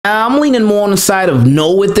I'm leaning more on the side of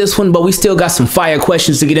no with this one, but we still got some fire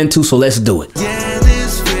questions to get into, so let's do it. Yeah,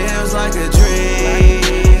 this feels like a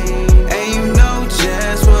dream, and you know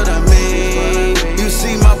just what I mean. You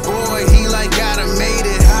see my boy, he like gotta made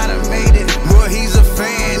it. Boy, he's a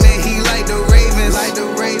fan, and he like the Ravens,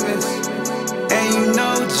 and you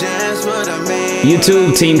know just what I mean.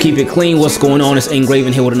 YouTube team, keep it clean. What's going on? It's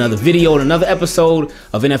Ingraven here with another video and another episode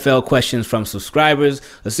of NFL questions from subscribers,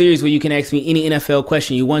 a series where you can ask me any NFL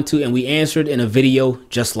question you want to, and we answered in a video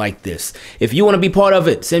just like this. If you want to be part of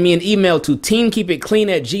it, send me an email to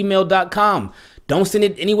teamkeepitclean@gmail.com. Don't send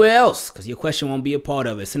it anywhere else because your question won't be a part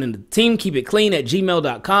of it. Send it to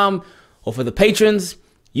teamkeepitclean@gmail.com, or for the patrons,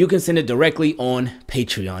 you can send it directly on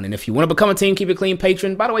Patreon. And if you want to become a Team Keep It Clean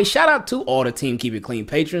patron, by the way, shout out to all the Team Keep It Clean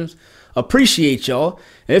patrons. Appreciate y'all.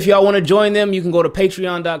 And if y'all want to join them, you can go to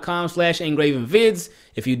patreon.com/Ingravenvids.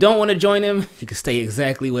 If you don't want to join them, you can stay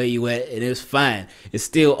exactly where you at. It is fine. It's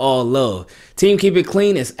still all love. Team Keep It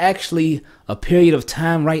Clean is actually a period of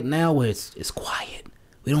time right now where it's quiet.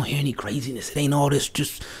 We don't hear any craziness. It ain't all this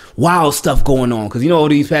just wild stuff going on. Because, you know,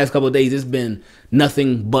 these past couple of days, it's been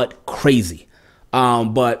nothing but crazy.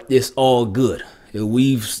 But it's all good.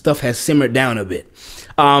 Stuff has simmered down a bit.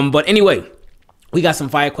 But anyway, we got some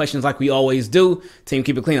fire questions like we always do. Team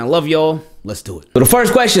Keep It Clean, I love y'all. Let's do it. So the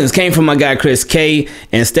first questions came from my guy Chris K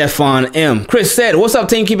and Stefan M. Chris said, "What's up,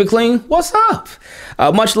 Team Keep It Clean? What's up?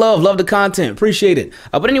 Much love the content, appreciate it."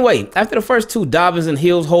 But anyway, after the first two Dobbins and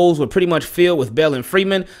Hills holes were pretty much filled with Bell and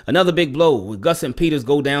Freeman, another big blow with Gus and Peters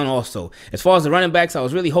go down also. As far as the running backs, I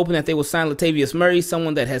was really hoping that they would sign Latavius Murray,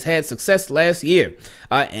 someone that has had success last year.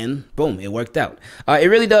 And boom, it worked out. It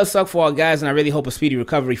really does suck for our guys, and I really hope a speedy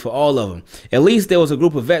recovery for all of them. At least there was a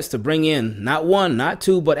group of vets to bring in, not one, not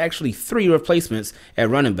two, but actually 3 replacements at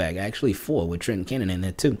running back. Actually 4 with Trenton Cannon in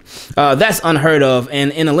there too. That's unheard of,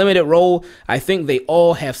 and in a limited role, I think they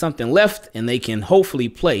all have something left, and they can hopefully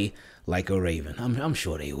play like a Raven. I'm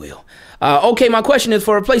sure they will. Okay, my question is,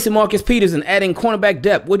 for replacing Marcus Peters and adding cornerback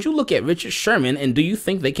depth, would you look at Richard Sherman, and do you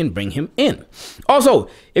think they can bring him in? Also,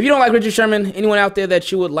 if you don't like Richard Sherman, anyone out there that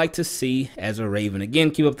you would like to see as a Raven?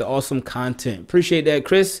 Again, keep up the awesome content. Appreciate that,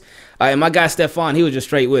 Chris. And my guy Stefan, he was just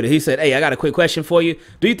straight with it. He said, "Hey, I got a quick question for you.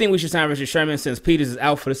 Do you think we should sign Richard Sherman since Peters is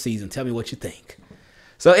out for the season? Tell me what you think."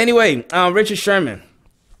 So anyway, Richard Sherman.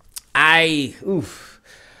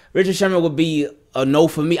 Richard Sherman would be a no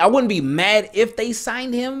for me. I wouldn't be mad if they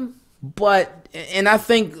signed him, and I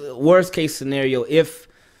think worst case scenario, if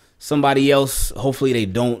somebody else, hopefully they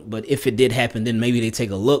don't, but if it did happen, then maybe they take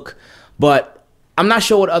a look. But I'm not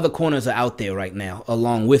sure what other corners are out there right now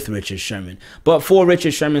along with Richard Sherman. But for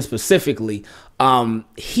Richard Sherman specifically,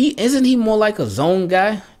 isn't he more like a zone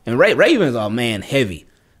guy? And Ravens are man heavy.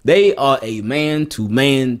 They are a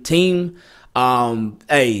man-to-man team. 1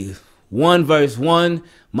 versus 1,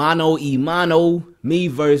 mano y mano, me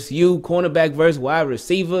versus you, cornerback versus wide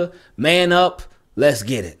receiver, man up, let's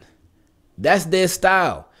get it. That's their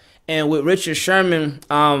style. And with Richard Sherman,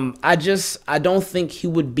 I don't think he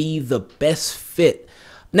would be the best fit.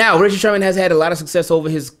 Now, Richard Sherman has had a lot of success over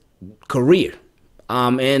his career.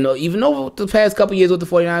 And even over the past couple years with the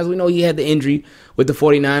 49ers, we know he had the injury with the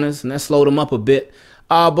 49ers, and that slowed him up a bit.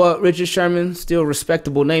 But Richard Sherman, still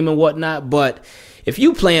respectable name and whatnot. But if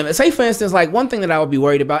you play him, say for instance, like one thing that I would be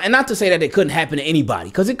worried about, and not to say that it couldn't happen to anybody,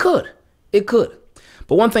 because it could.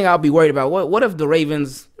 But one thing I would be worried about, what if the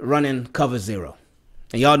Ravens run in cover 0?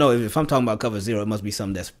 And y'all know if I'm talking about cover 0, it must be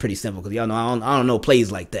something that's pretty simple, because y'all know I don't know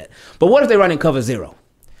plays like that. But what if they run in cover 0?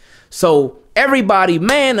 So everybody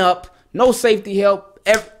man up, no safety help,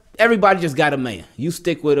 everybody just got a man. You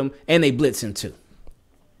stick with him, and they blitz him too.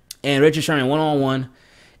 And Richard Sherman one-on-one,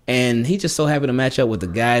 and he just so happened to match up with a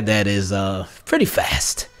guy that is pretty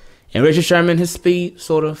fast. And Richard Sherman, his speed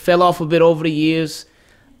sort of fell off a bit over the years.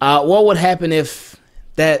 What would happen if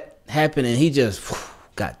that happened and he just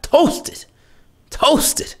got toasted?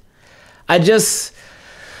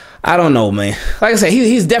 I don't know, man. Like I said,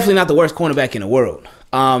 he's definitely not the worst cornerback in the world.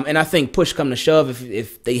 And I think push come to shove,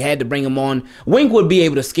 if they had to bring him on, Wink would be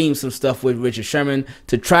able to scheme some stuff with Richard Sherman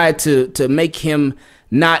to try to make him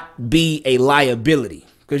not be a liability.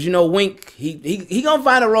 Because, you know, Wink, he gonna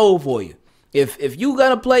find a role for you. If you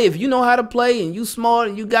gonna play, if you know how to play and you smart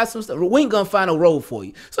and you got some stuff, Wink gonna find a role for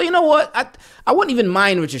you. So you know what? I wouldn't even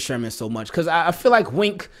mind Richard Sherman so much, because I feel like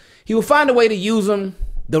Wink, he will find a way to use him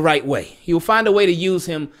the right way. He will find a way to use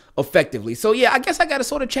him effectively. So yeah, I guess I gotta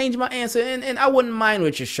sort of change my answer, and I wouldn't mind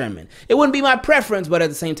Richard Sherman. It wouldn't be my preference, but at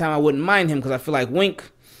the same time, I wouldn't mind him, because I feel like Wink,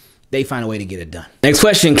 they find a way to get it done. Next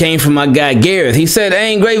question came from my guy Gareth. He said,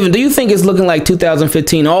 "Hey, Ingraven, do you think it's looking like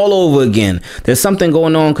 2015 all over again? There's something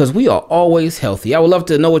going on because we are always healthy. I would love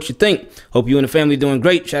to know what you think. Hope you and the family doing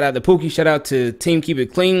great. Shout out to Pookie. Shout out to Team Keep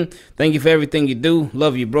It Clean. Thank you for everything you do.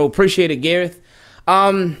 Love you, bro. Appreciate it, Gareth."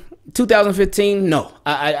 2015, no,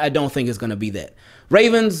 I don't think it's going to be that.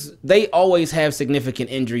 Ravens, they always have significant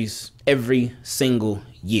injuries every single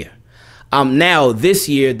year. Now, this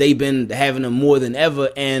year, they've been having them more than ever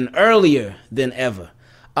and earlier than ever.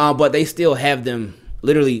 But they still have them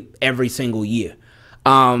literally every single year.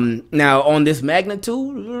 Now, on this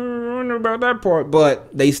magnitude, I don't know about that part,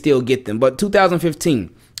 but they still get them. But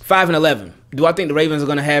 2015, 5-11. Do I think the Ravens are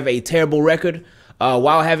going to have a terrible record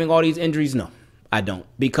while having all these injuries? No, I don't.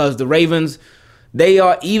 Because the Ravens, they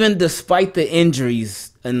are, even despite the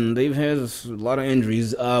injuries, and they've had a lot of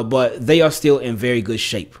injuries, but they are still in very good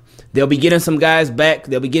shape. They'll be getting some guys back.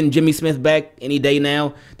 They'll be getting Jimmy Smith back any day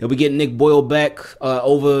now. They'll be getting Nick Boyle back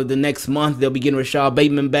over the next month. They'll be getting Rashad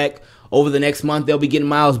Bateman back over the next month. They'll be getting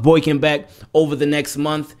Miles Boykin back over the next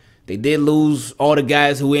month. They did lose all the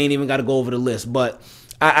guys who ain't even got to go over the list. But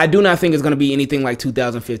I do not think it's going to be anything like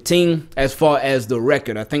 2015 as far as the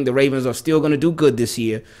record. I think the Ravens are still going to do good this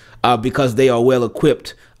year because they are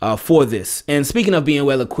well-equipped for this. And speaking of being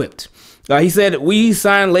well-equipped, he said, "We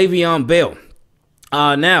signed Le'Veon Bell.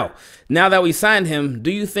 Now that we signed him,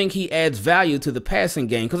 do you think he adds value to the passing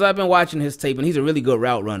game? Because I've been watching his tape, and he's a really good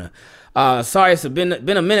route runner. Sorry, it's been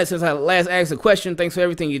a minute since I last asked a question. Thanks for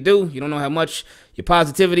everything you do. You don't know how much your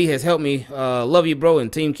positivity has helped me. Love you, bro,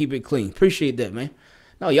 and team Keep It Clean." Appreciate that, man.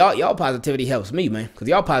 No, y'all positivity helps me, man. Because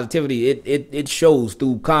y'all positivity, it shows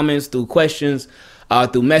through comments, through questions,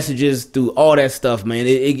 through messages, through all that stuff, man.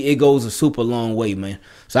 It goes a super long way, man.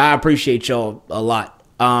 So I appreciate y'all a lot.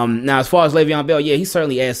 Now, as far as Le'Veon Bell, yeah, he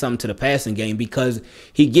certainly adds something to the passing game because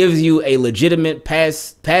he gives you a legitimate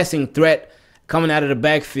passing threat coming out of the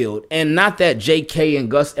backfield. And not that J.K.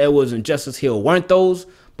 and Gus Edwards and Justice Hill weren't those,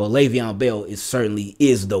 but Le'Veon Bell certainly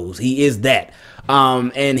is those. He is that.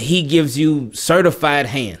 And he gives you certified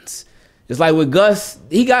hands. It's like with Gus,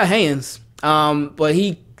 he got hands, but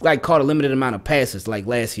he caught a limited amount of passes like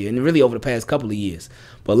last year and really over the past couple of years.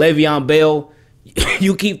 But Le'Veon Bell,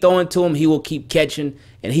 you keep throwing to him, he will keep catching,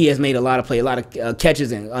 and he has made a lot of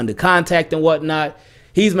catches and under contact and whatnot.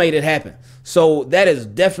 He's made it happen. So that is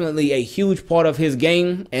definitely a huge part of his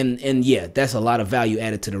game, and yeah, that's a lot of value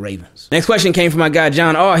added to the Ravens. Next question came from my guy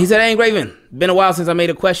John R. He said, "Hey, Ingraven, been a while since I made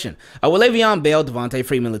a question. With Le'Veon Bell, Devontae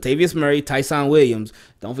Freeman, Latavius Murray, Tyson Williams,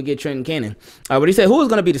 don't forget Trenton Cannon." But he said, "Who is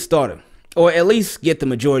going to be the starter? Or at least get the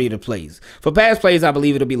majority of the plays? For pass plays, I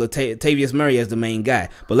believe it'll be Latavius Murray as the main guy.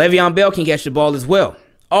 But Le'Veon Bell can catch the ball as well.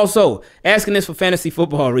 Also, asking this for fantasy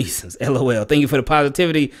football reasons. LOL. Thank you for the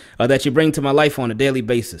positivity that you bring to my life on a daily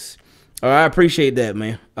basis." I appreciate that,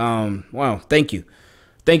 man. Wow, thank you.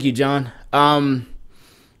 Thank you, John. Man,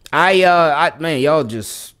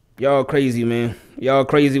 y'all crazy, man. Y'all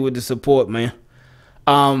crazy with the support, man.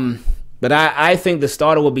 But I think the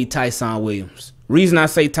starter will be Tyson Williams. Reason I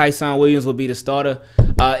say Tyson Williams will be the starter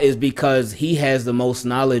is because he has the most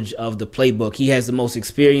knowledge of the playbook. He has the most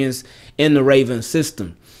experience in the Ravens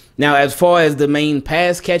system. Now, as far as the main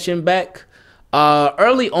pass catching back,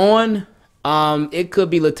 early on, it could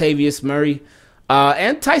be Latavius Murray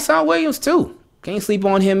and Tyson Williams too. Can't sleep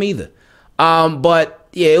on him either. But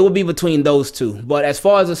yeah, it will be between those two. But as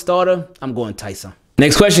far as a starter, I'm going Tyson.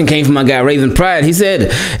 Next question came from my guy Raven Pride. He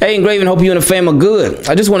said, "Hey, Ingraven, hope you and the fam are good.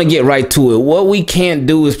 I just want to get right to it. What we can't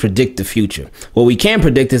do is predict the future. What we can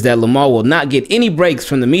predict is that Lamar will not get any breaks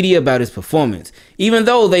from the media about his performance, even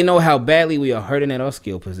though they know how badly we are hurting at our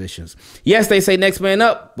skill positions. Yes, they say next man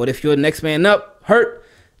up, but if you're next man up hurt,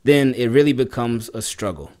 then it really becomes a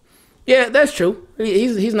struggle." Yeah, that's true.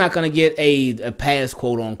 He's not going to get a pass,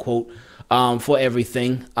 quote unquote, for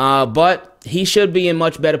everything. But he should be in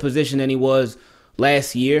much better position than he was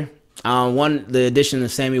last year. One, the addition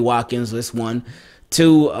of Sammy Watkins, that's one.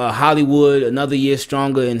 Two, Hollywood, another year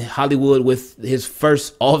stronger in Hollywood with his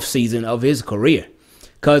first offseason of his career.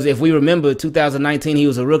 Because if we remember, 2019, he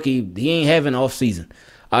was a rookie. He ain't having an offseason.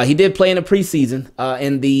 He did play in the preseason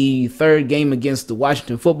in the third game against the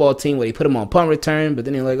Washington football team where they put him on punt return, but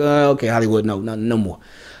then they're like, "Oh, okay, Hollywood, no more."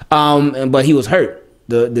 But he was hurt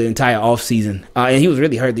the entire offseason, and he was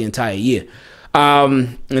really hurt the entire year.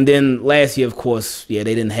 And then last year, of course, yeah,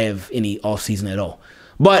 they didn't have any offseason at all.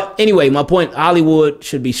 But anyway, my point, Hollywood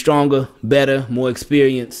should be stronger, better, more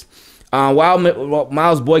experienced. While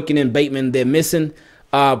Miles Boykin and Bateman, they're missing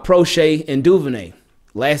Prochet and Duvernay.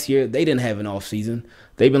 Last year, they didn't have an offseason.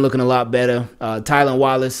 They've been looking a lot better. Tylan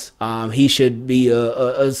Wallace, he should be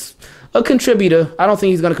a contributor. I don't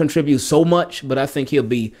think he's going to contribute so much, but I think he'll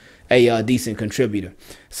be a decent contributor.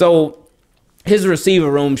 So his receiver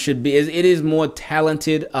room should be, it is more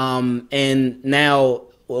talented. And now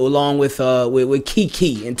along with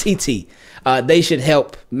Kiki and TT, they should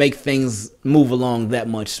help make things move along that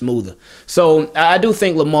much smoother. So I do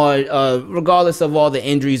think Lamar, regardless of all the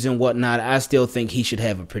injuries and whatnot, I still think he should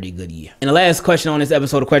have a pretty good year. And the last question on this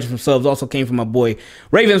episode of Question from Subs also came from my boy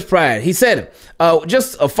Ravens Pride. He said,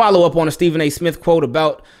 just a follow-up on a Stephen A. Smith quote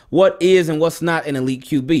about what is and what's not an elite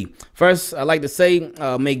QB. First, I'd like to say,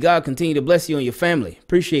 may God continue to bless you and your family.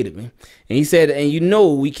 Appreciate it, man. And he said, and you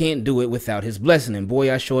know we can't do it without his blessing. And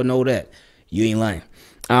boy, I sure know that. You ain't lying.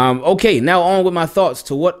 Okay, now on with my thoughts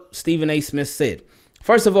to what Stephen A. Smith said.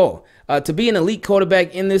 First of all, to be an elite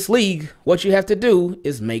quarterback in this league, what you have to do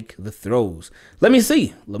is make the throws. Let me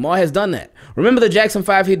see. Lamar has done that. Remember the Jackson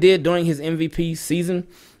 5 he did during his MVP season?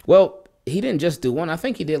 Well, he didn't just do one. I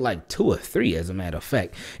think he did like 2 or 3, as a matter of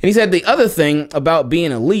fact. And he said the other thing about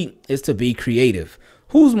being elite is to be creative.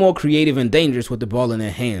 Who's more creative and dangerous with the ball in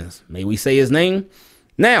their hands? May we say his name?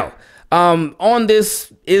 Now, on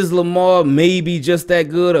this, is Lamar maybe just that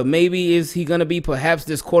good, or maybe is he going to be perhaps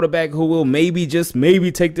this quarterback who will maybe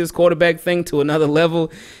take this quarterback thing to another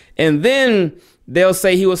level? And then they'll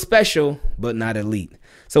say he was special, but not elite.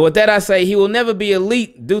 So with that, I say he will never be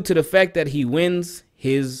elite due to the fact that he wins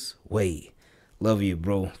his way. Love you,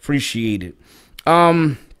 bro. Appreciate it.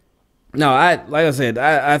 No, like I said,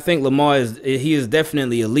 I think Lamar is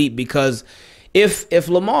definitely elite, because if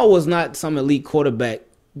Lamar was not some elite quarterback,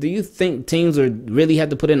 do you think teams would really have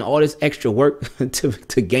to put in all this extra work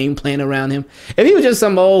to game plan around him? If he was just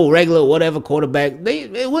some old regular whatever quarterback,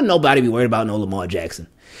 wouldn't nobody be worried about no Lamar Jackson.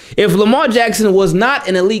 If Lamar Jackson was not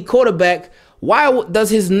an elite quarterback, why does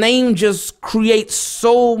his name just create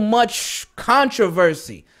so much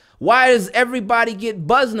controversy? Why does everybody get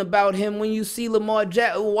buzzing about him when you see Lamar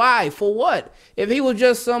Jackson? Why? For what? If he was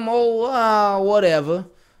just some old whatever,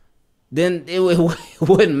 then it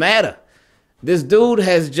wouldn't matter. This dude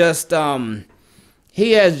has just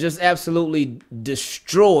absolutely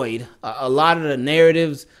destroyed a lot of the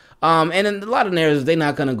narratives. And a lot of narratives, they're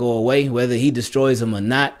not going to go away, whether he destroys them or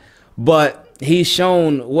not. But he's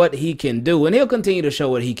shown what he can do, and he'll continue to show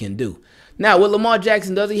what he can do. Now, with Lamar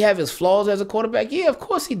Jackson, does he have his flaws as a quarterback? Yeah, of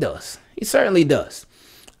course he does. He certainly does.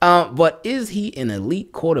 But is he an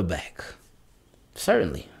elite quarterback?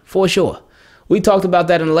 Certainly, for sure. We talked about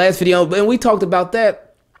that in the last video, and we talked about that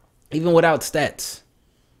even without stats.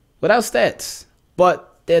 Without stats.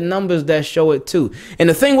 But there are numbers that show it too. And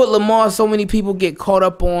the thing with Lamar, so many people get caught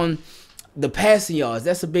up on the passing yards.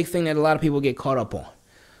 That's a big thing that a lot of people get caught up on.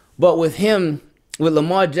 But with him, with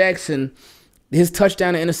Lamar Jackson, his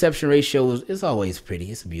touchdown to interception ratio is always pretty.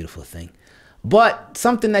 It's a beautiful thing. But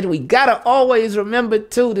something that we got to always remember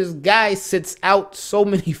too, this guy sits out so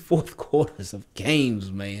many fourth quarters of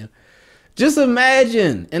games, man. Just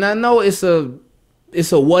imagine, and I know it's a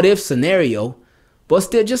what-if scenario, but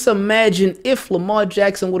still, just imagine if Lamar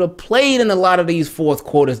Jackson would have played in a lot of these fourth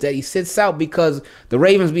quarters that he sits out because the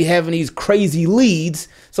Ravens be having these crazy leads.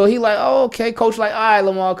 So he like, oh, okay, coach like, all right,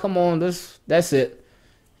 Lamar, come on, that's it.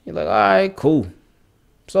 He's like, all right, cool.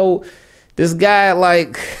 So this guy,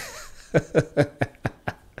 like,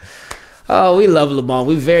 oh, we love Lamar.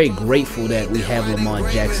 We're very grateful that we have Lamar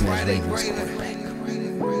Jackson as Ravens quarterback.